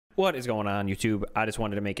What is going on, YouTube? I just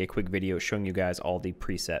wanted to make a quick video showing you guys all the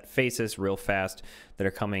preset faces real fast that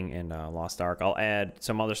are coming in Lost Ark. I'll add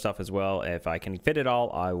some other stuff as well. If I can fit it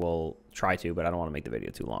all, I will try to, but I don't want to make the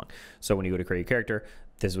video too long. So when you go to create your character,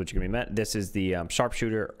 this is what you're going to be met. This is the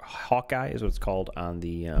Sharpshooter Hawkeye is what it's called on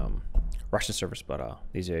the Russian servers, but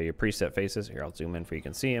these are your preset faces. Here, I'll zoom in for you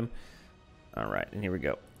can see them. All right, and here we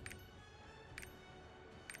go.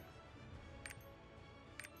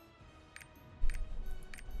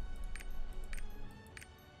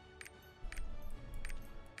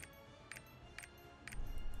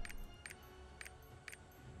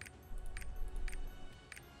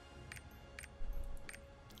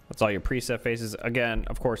 That's all your preset faces. Again,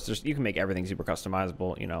 of course, you can make everything super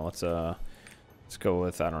customizable. You know, let's go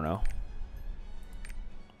with, I don't know.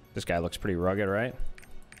 This guy looks pretty rugged, right?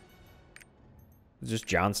 It's just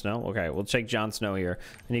Jon Snow. Okay, we'll take Jon Snow here,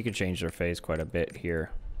 and you can change their face quite a bit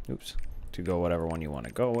here. Oops, to go whatever one you want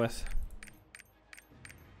to go with.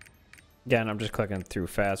 Again, I'm just clicking through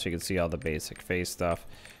fast so you can see all the basic face stuff.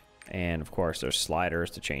 And of course, there's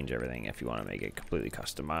sliders to change everything if you want to make it completely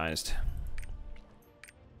customized.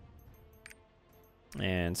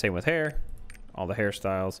 And same with hair, all the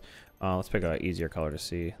hairstyles. Let's pick an easier color to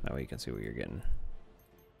see. That way you can see what you're getting.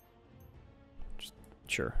 Just,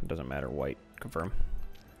 sure, it doesn't matter. White, confirm.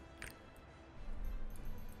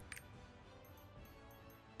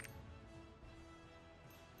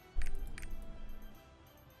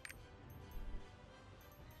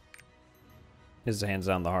 This is hands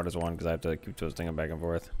down the hardest one because I have to keep twisting them back and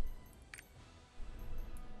forth.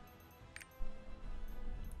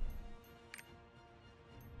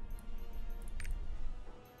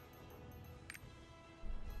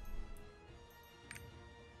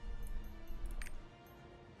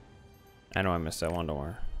 I know I missed that one, don't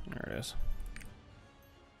worry. There it is.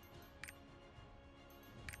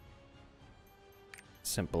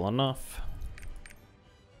 Simple enough.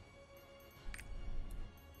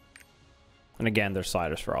 And again, there's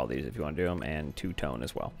sliders for all these if you want to do them, and two-tone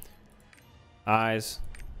as well. Eyes,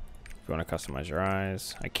 if you want to customize your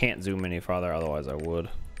eyes. I can't zoom any farther, otherwise I would.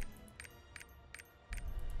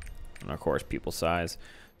 And of course, people size,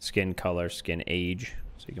 skin color, skin age,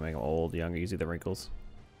 so you can make them old, young, you see the wrinkles.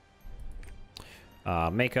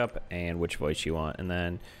 Makeup and which voice you want, and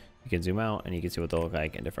then you can zoom out and you can see what they look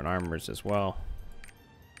like in different armors as well.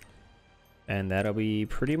 And that'll be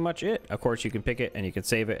pretty much it. Of course, you can pick it and you can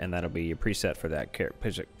save it, and that'll be your preset for that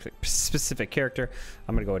specific character.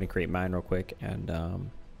 I'm gonna go ahead and create mine real quick,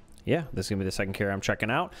 and yeah, this is gonna be the second character I'm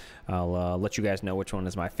checking out. I'll let you guys know which one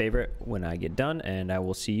is my favorite when I get done, and I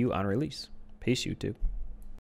will see you on release. Peace, YouTube.